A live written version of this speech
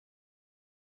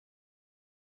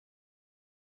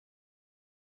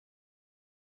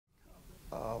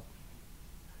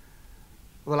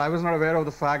Well, I was not aware of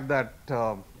the fact that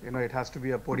it has to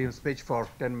be a podium speech for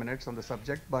 10 minutes on the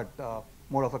subject, but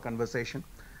more of a conversation.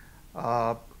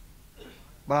 Uh,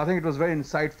 but I think it was very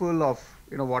insightful of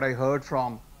what I heard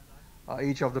from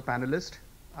each of the panelists,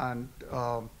 and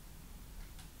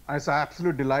it's an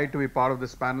absolute delight to be part of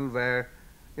this panel where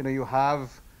you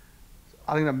have.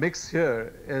 I think the mix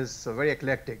here is very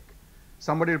eclectic.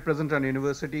 Somebody represents an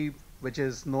university which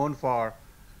is known for,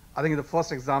 I think, the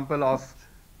first example of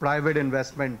private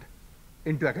investment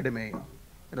into academia.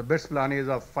 BITS Pilani is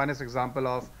a finest example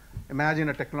of, imagine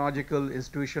a technological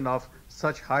institution of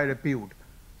such high repute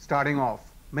starting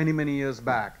off many, many years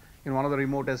back in one of the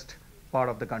remotest part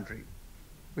of the country.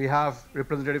 We have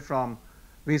representatives from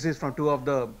VCs from two of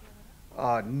the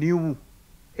new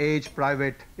age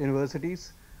private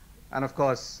universities. And of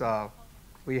course,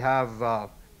 we have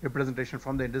representation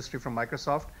from the industry from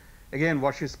Microsoft. Again,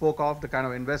 what she spoke of, the kind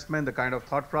of investment, the kind of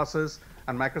thought process,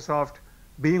 and Microsoft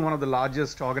being one of the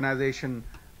largest organization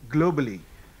globally,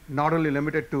 not only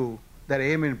limited to their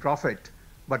aim in profit,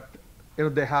 but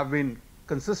they have been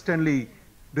consistently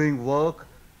doing work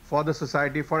for the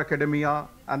society, for academia,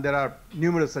 and there are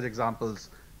numerous such examples,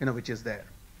 which is there.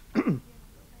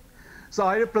 So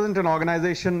I represent an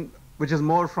organization which is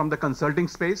more from the consulting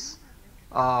space.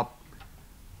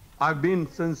 I've been,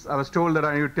 since I was told that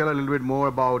I need to tell a little bit more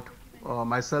about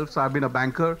myself, so I've been a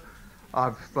banker.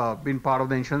 I've been part of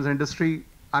the insurance industry,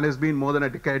 and it's been more than a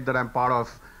decade that I'm part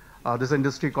of this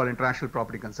industry called international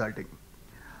property consulting.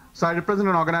 So I represent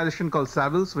an organization called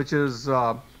Savills, which is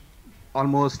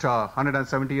almost a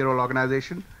 170-year-old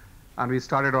organization, and we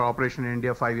started our operation in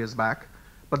India 5 years back.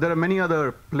 But there are many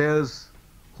other players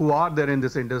who are there in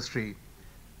this industry,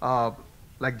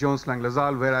 like Jones Lang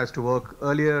LaSalle, where I used to work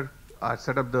earlier. I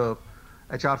set up the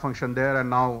HR function there, and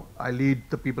now I lead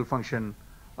the people function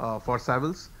for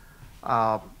Savills.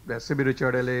 There's CB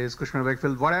Richard Ellis, Cushman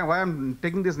Wakefield. Why I'm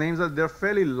taking these names is they're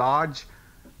fairly large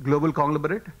global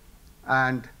conglomerate,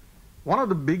 and one of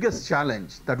the biggest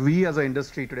challenge that we as an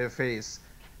industry today face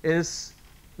is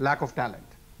lack of talent.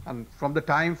 And from the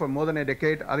time for more than a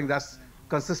decade, I think that's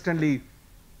consistently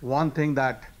one thing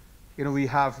that we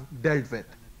have dealt with.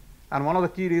 And one of the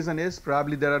key reasons is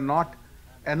probably there are not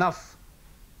enough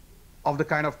of the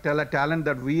kind of talent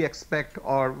that we expect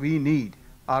or we need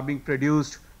are being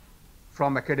produced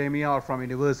from academia or from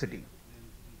university.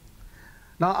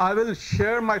 Now I will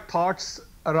share my thoughts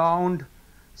around,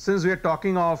 since we are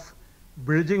talking of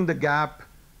bridging the gap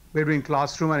between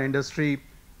classroom and industry,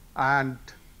 and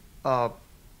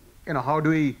how do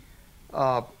we,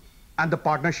 and the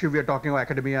partnership we are talking about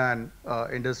academia and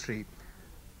industry.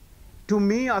 To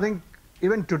me, I think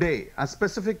even today, and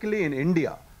specifically in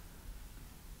India,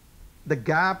 the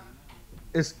gap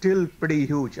is still pretty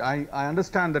huge. I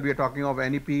understand that we are talking of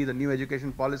NEP, the new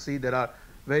education policy. There are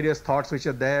various thoughts which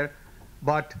are there.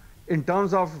 But in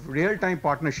terms of real-time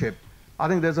partnership, I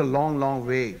think there's a long, long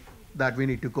way that we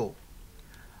need to go.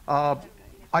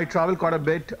 I travel quite a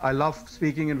bit. I love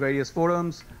speaking in various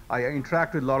forums. I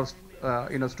interact with a lot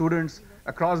of students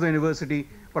across the university.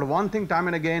 But one thing time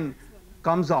and again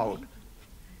comes out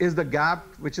is the gap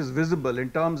which is visible in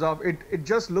terms of it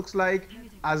just looks like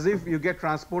as if you get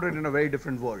transported in a very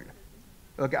different world.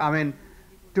 Okay, I mean,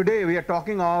 today we are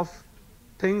talking of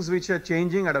things which are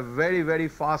changing at a very, very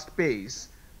fast pace.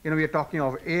 We are talking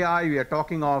of AI, we are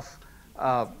talking of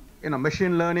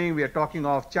machine learning, we are talking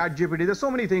of ChatGPT. There's so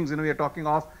many things we are talking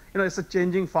of. It's a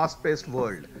changing, fast-paced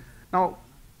world. Now,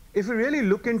 if you really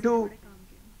look into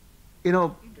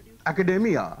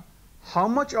academia, how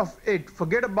much of it,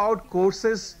 forget about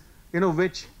courses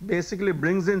which basically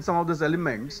brings in some of those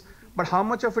elements, but how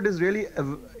much of it is really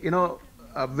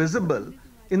visible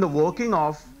in the working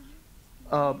of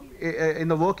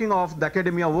the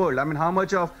academia world? I mean, how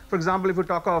much of, for example, if we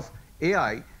talk of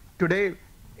AI today,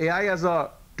 AI as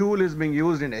a tool is being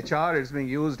used in HR. It's being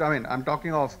used. I mean, I'm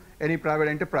talking of any private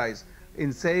enterprise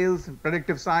in sales,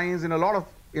 predictive science, in a lot of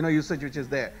usage which is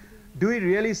there. Do we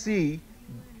really see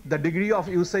the degree of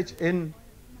usage in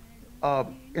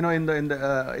in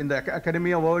the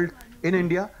academia world in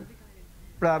India?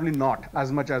 Probably not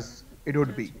as much as it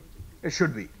would be. It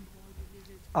should be.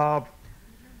 Now,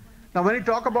 when you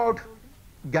talk about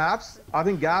gaps, I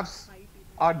think gaps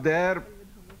are there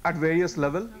at various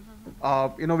levels.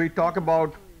 We talk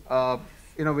about,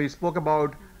 we spoke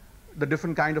about the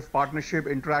different kind of partnership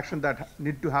interaction that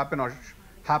need to happen or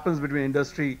happens between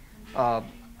industry, and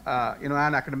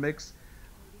academics.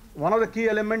 One of the key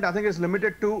elements, I think, is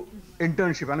limited to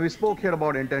internship, and we spoke here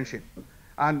about internship,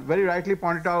 and very rightly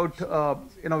pointed out,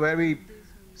 where we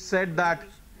said that,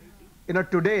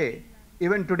 today,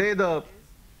 even today, the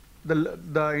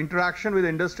interaction with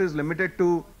industry is limited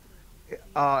to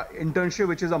internship,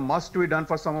 which is a must to be done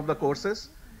for some of the courses.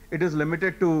 It is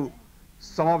limited to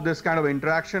some of this kind of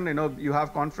interaction. You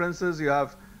have conferences, you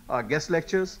have guest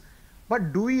lectures.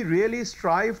 But do we really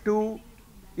strive to,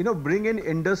 bring in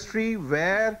industry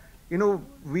where,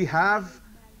 we have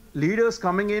leaders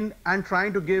coming in and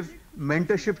trying to give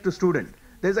mentorship to students?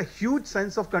 There's a huge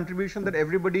sense of contribution that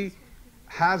everybody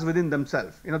has within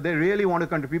themselves. They really want to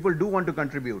contribute. People do want to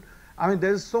contribute. I mean,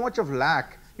 there's so much of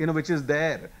lack, which is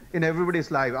there in everybody's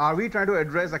life. Are we trying to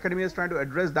address, academia is trying to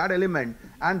address that element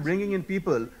and bringing in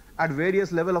people at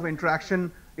various level of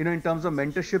interaction, in terms of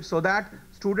mentorship, so that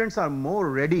students are more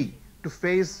ready to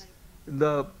face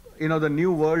the, the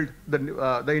new world,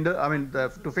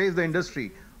 to face the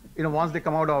industry, once they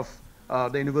come out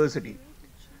of the university.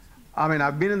 I mean,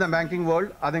 I've been in the banking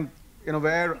world. I think,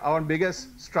 where our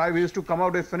biggest strive, we used to come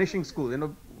out with finishing school.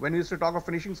 When we used to talk of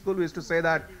finishing school, we used to say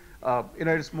that,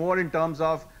 it's more in terms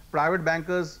of private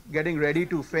bankers getting ready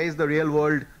to face the real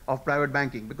world of private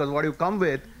banking. Because what you come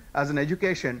with as an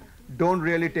education don't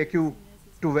really take you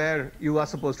to where you are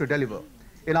supposed to deliver.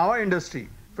 In our industry,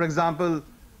 for example,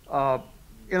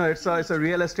 it's a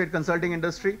real estate consulting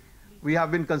industry. We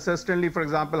have been consistently, for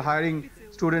example, hiring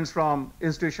students from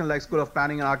institutions like School of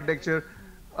Planning and Architecture.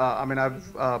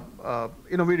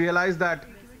 We realized that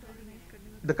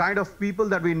the kind of people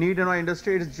that we need in our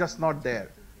industry is just not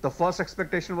there. The first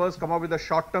expectation was come up with the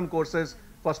short-term courses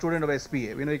for students of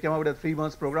SPA. We came up with a 3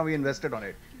 months program, we invested on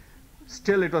it.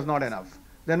 Still, it was not enough.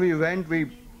 Then we went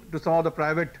to some of the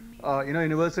private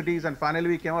universities, and finally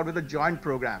we came out with a joint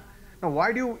program. Now,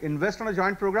 why do you invest on a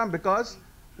joint program? Because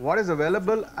what is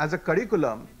available as a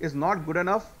curriculum is not good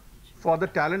enough for the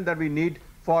talent that we need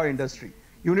for our industry.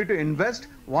 You need to invest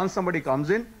once somebody comes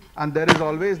in, and there is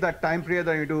always that time period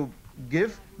that you need to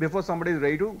give before somebody is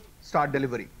ready to start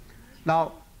delivery.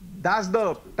 Now, that's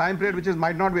the time period which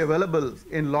might not be available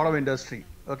in a lot of industry.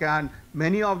 Okay, and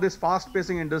many of this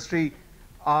fast-pacing industry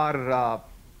are,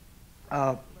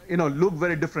 look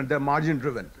very different. They're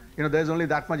margin-driven. There's only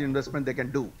that much investment they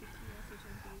can do.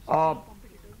 I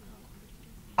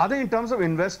think in terms of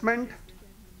investment,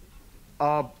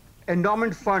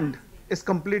 endowment fund is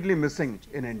completely missing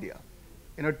in India.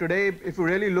 Today, if you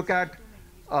really look at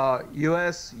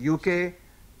US, UK,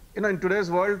 in today's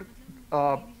world,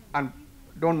 and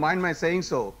don't mind my saying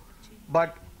so,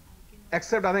 but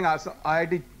except I think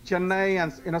IIT Chennai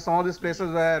and some of these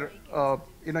places where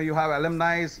you have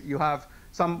alumni, you have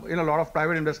some a lot of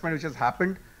private investment which has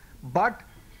happened, but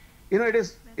it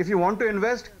is, if you want to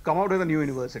invest, come out with a new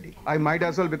university. I might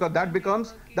as well, because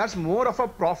that's more of a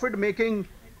profit making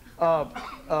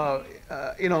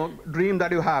dream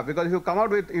that you have. Because if you come out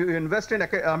with, you invest in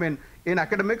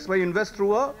academics, where you invest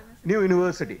through a new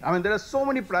university. I mean, there are so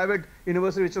many private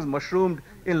universities which has mushroomed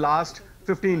in last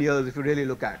 15 years, if you really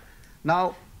look at.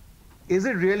 Now, is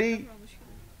it really,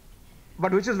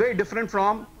 but which is very different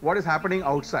from what is happening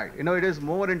outside. It is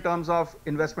more in terms of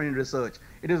investment in research.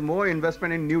 It is more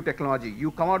investment in new technology.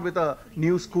 You come out with a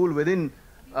new school within,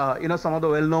 some of the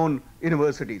well-known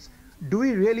universities. Do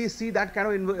we really see that kind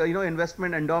of,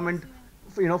 investment endowment,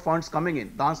 funds coming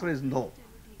in? The answer is no.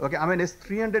 Okay, I mean, it's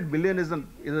 300 billion is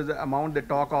the amount they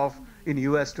talk of in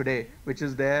US today, which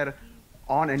is there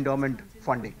on endowment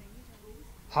funding.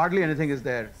 Hardly anything is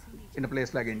there in a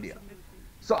place like India.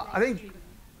 So I think,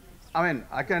 again,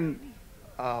 I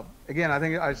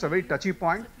think it's a very touchy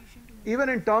point. Even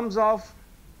in terms of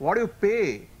what you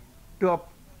pay to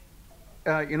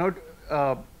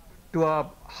a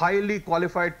highly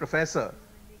qualified professor,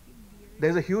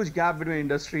 there's a huge gap between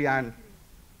industry and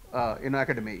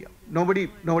academia. Nobody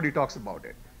talks about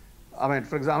it. I mean,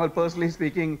 for example, personally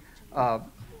speaking, I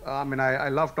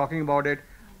love talking about it.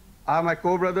 I have my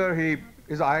co-brother, he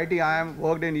is IIT IIM,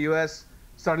 worked in US.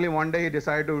 Suddenly one day he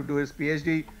decided to do his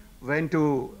PhD, went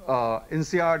to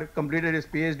INSEAD, completed his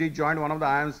PhD, joined one of the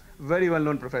IIMs, very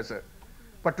well-known professor.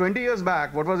 But 20 years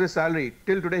back, what was his salary?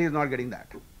 Till today, he's not getting that.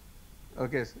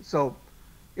 Okay, so,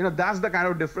 that's the kind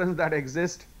of difference that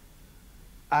exists.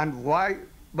 And why,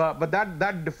 but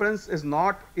that difference is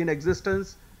not in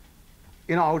existence,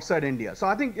 outside India. So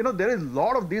I think, there is a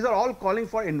lot of, these are all calling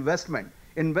for investment.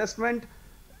 Investment,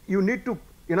 you need to,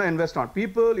 invest on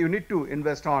people, you need to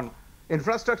invest on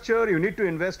infrastructure, you need to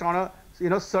invest on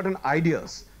certain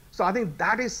ideas. So I think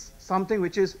that is something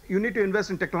which is, you need to invest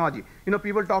in technology.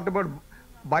 People talked about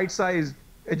bite-sized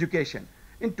education.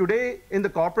 Today, in the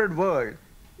corporate world,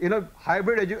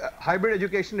 hybrid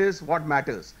education is what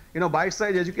matters.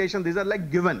 Bite-sized education, these are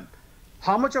like given.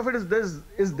 How much of it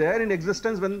is there in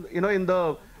existence when,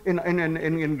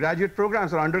 in graduate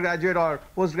programs or undergraduate or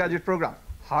postgraduate programs?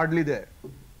 Hardly there.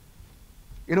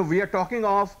 We are talking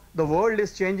of the world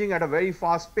is changing at a very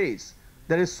fast pace.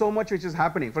 There is so much which is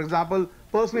happening. For example,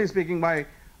 personally speaking, I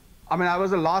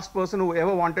was the last person who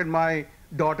ever wanted my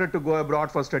daughter to go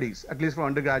abroad for studies, at least for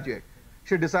undergraduate.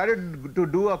 She decided to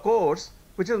do a course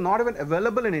which is not even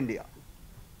available in India.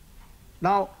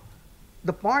 Now,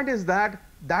 the point is that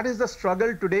is the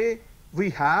struggle today we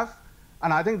have,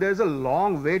 and I think there's a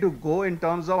long way to go in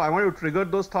terms of, I want to trigger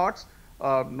those thoughts,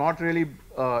 not really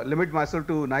limit myself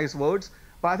to nice words,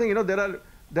 but I think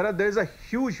there's a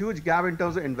huge gap in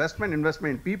terms of investment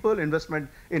in people, investment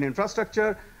in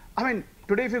infrastructure. I mean,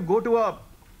 today if you go to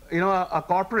a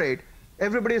corporate,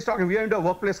 everybody is talking, we are into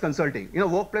workplace consulting.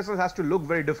 Workplaces has to look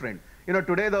very different.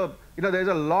 Today there's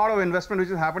a lot of investment which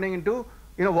is happening into,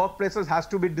 workplaces has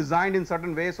to be designed in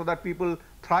certain ways so that people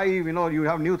thrive. You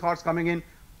have new thoughts coming in.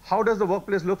 How does the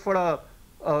workplace look for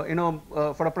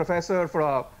a professor, for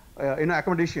a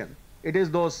academician? It is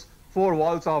those four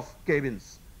walls of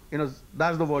cabins.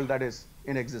 That's the world that is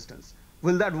in existence.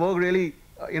 Will that work really,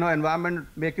 environment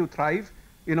make you thrive,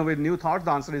 with new thoughts?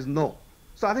 The answer is no.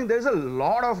 So I think there's a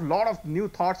lot of new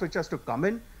thoughts which has to come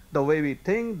in, the way we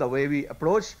think, the way we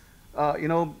approach,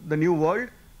 the new world,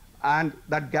 and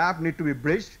that gap need to be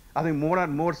bridged. I think more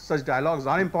and more such dialogues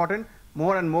are important,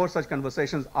 more and more such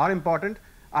conversations are important,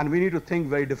 and we need to think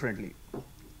very differently.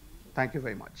 Thank you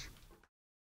very much.